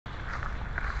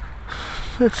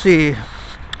let's see.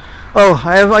 Oh,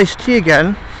 I have iced tea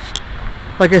again.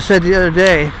 Like I said the other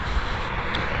day,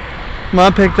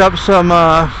 Mom picked up some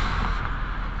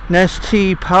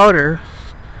Nestea powder,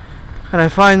 and I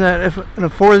find that if in a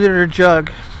 4-liter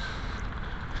jug,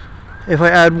 if I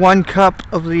add 1 cup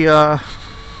of the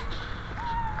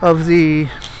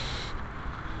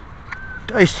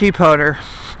iced tea powder,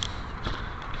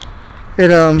 it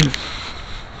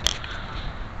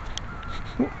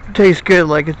tastes good.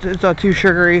 Like it's not too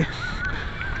sugary,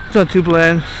 it's not too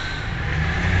bland.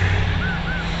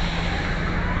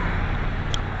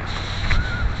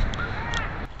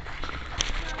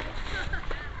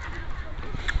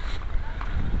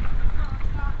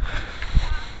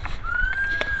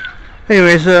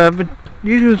 Anyways, but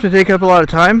YouTube's been taking up a lot of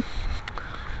time.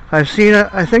 I've seen it.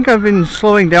 I think I've been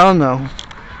slowing down though,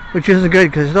 which isn't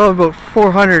good because I still have about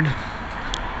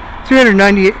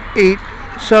 398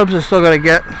 subs I still gotta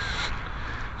get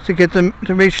them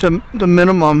to reach the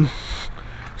minimum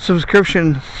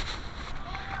subscription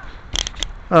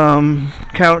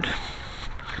count,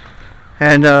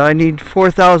 and I need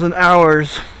 4,000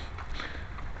 hours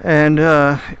and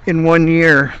in 1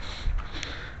 year.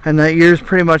 And that year's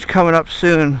pretty much coming up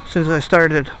soon since I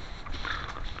started.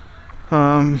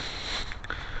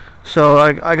 So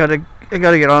I gotta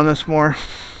get on this more.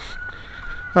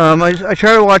 I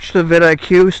try to watch the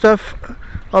vidIQ stuff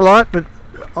a lot, but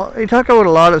they talk about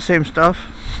a lot of the same stuff.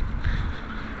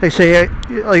 They say,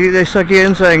 like, they suck you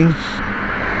in saying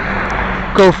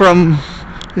go from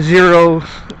 0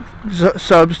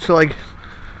 subs to like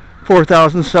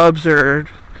 4,000 subs or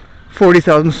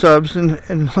 40,000 subs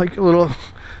in like a little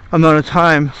amount of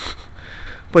time,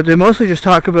 but they mostly just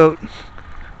talk about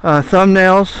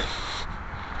thumbnails,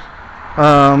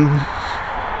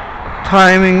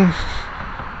 timing.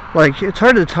 Like, it's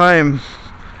hard to time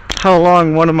how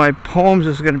long one of my poems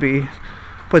is going to be,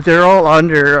 but they're all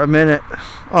under a minute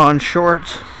on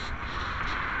shorts.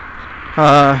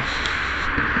 They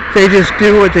just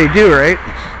do what they do, right?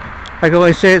 I can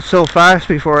only say it so fast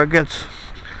before it gets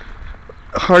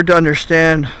hard to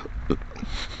understand.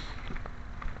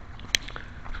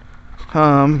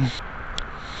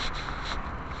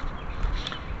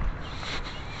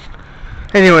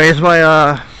 Anyways,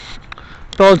 my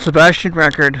Belle and Sebastian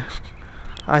record,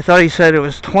 I thought he said it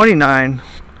was 29,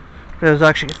 but it was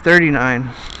actually 39.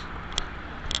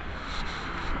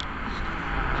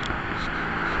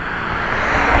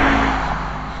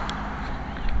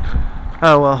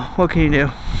 Oh well, what can you do?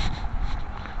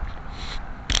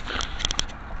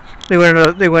 They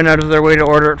went out of their way to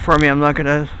order it for me. I'm not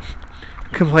gonna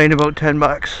complain about $10.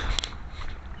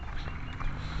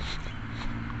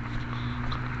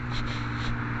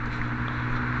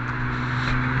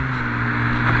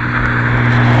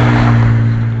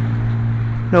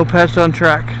 No pets on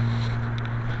track.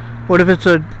 What if it's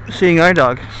a seeing eye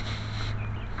dog?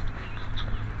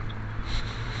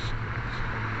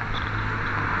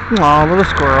 Aw, little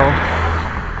squirrel.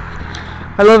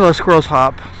 I love how squirrels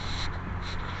hop.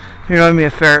 You remind me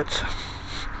of ferrets.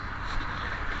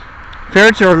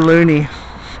 Ferrets are loony.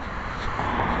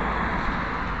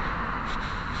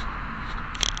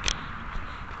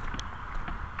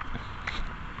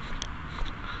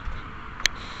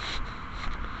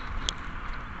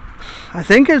 I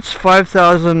think it's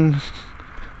 5,000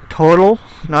 total,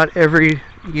 not every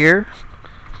year.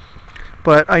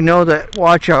 But I know that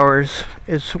watch hours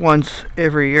is once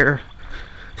every year.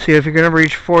 See, if you're going to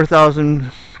reach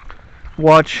 4,000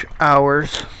 watch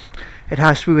hours, it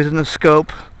has to be within the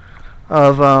scope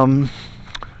of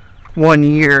 1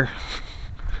 year.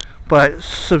 But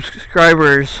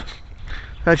subscribers,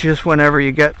 that's just whenever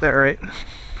you get there,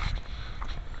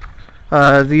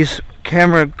 right? These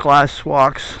camera glass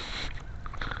walks,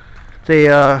 they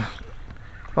a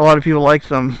lot of people like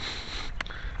them.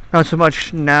 Not so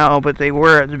much now, but they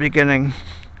were at the beginning,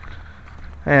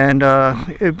 and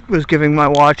it was giving my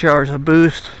watch hours a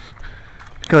boost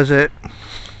because they're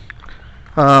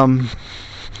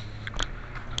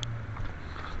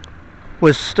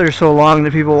so long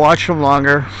that people watch them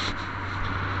longer.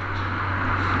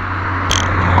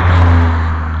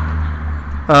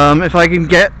 If I can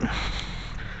get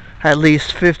at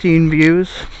least 15 views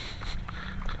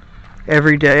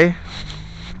every day,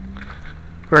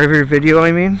 for every video,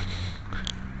 I mean,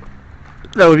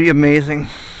 that would be amazing.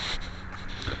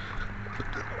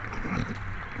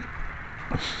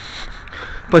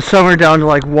 But some are down to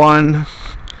like 1,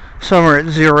 some are at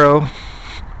 0,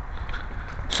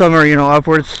 some are, you know,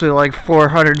 upwards to like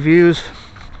 400 views.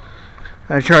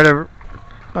 I try to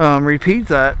repeat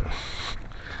that,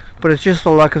 but it's just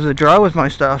the luck of the draw with my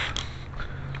stuff.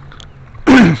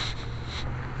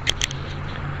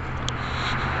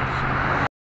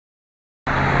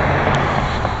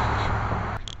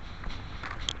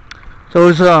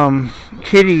 those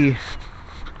kiddie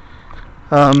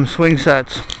swing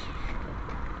sets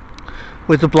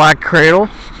with the black cradle.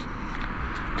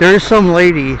 There's some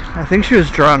lady, I think she was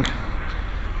drunk,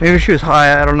 maybe she was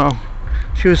high, I don't know.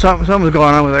 She was something was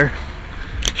going on with her.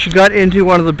 She got into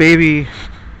one of the baby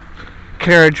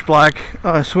carriage black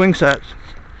swing sets,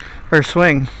 or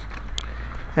swing,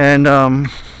 and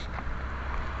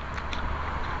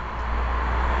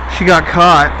she got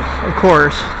caught, of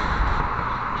course,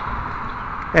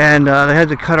 and they had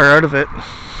to cut her out of it.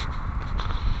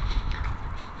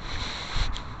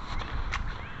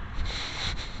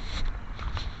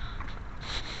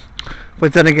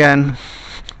 But then again,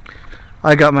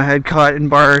 I got my head caught in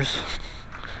bars,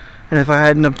 and if I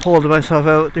hadn't have pulled myself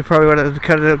out, they probably would have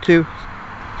cut it out too.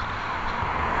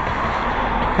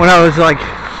 When I was like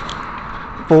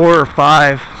 4 or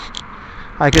 5,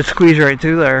 I could squeeze right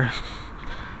through there.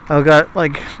 I got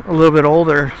like a little bit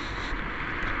older,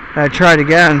 and I tried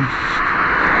again,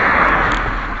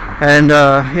 and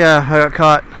yeah, I got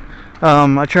caught.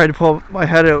 I tried to pull my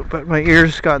head out, but my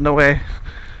ears got in the way,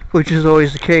 which is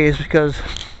always the case because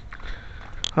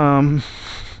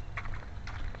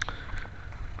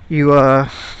you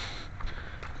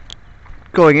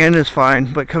going in is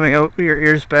fine, but coming out your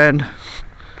ears bend.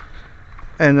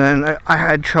 And then I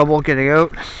had trouble getting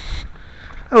out.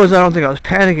 I don't think I was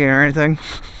panicking or anything,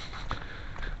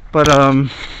 but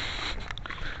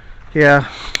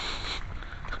yeah,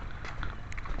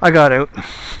 I got out.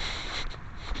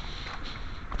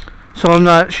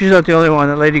 So she's not the only one.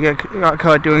 That lady got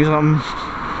caught doing something,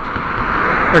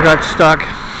 or got stuck.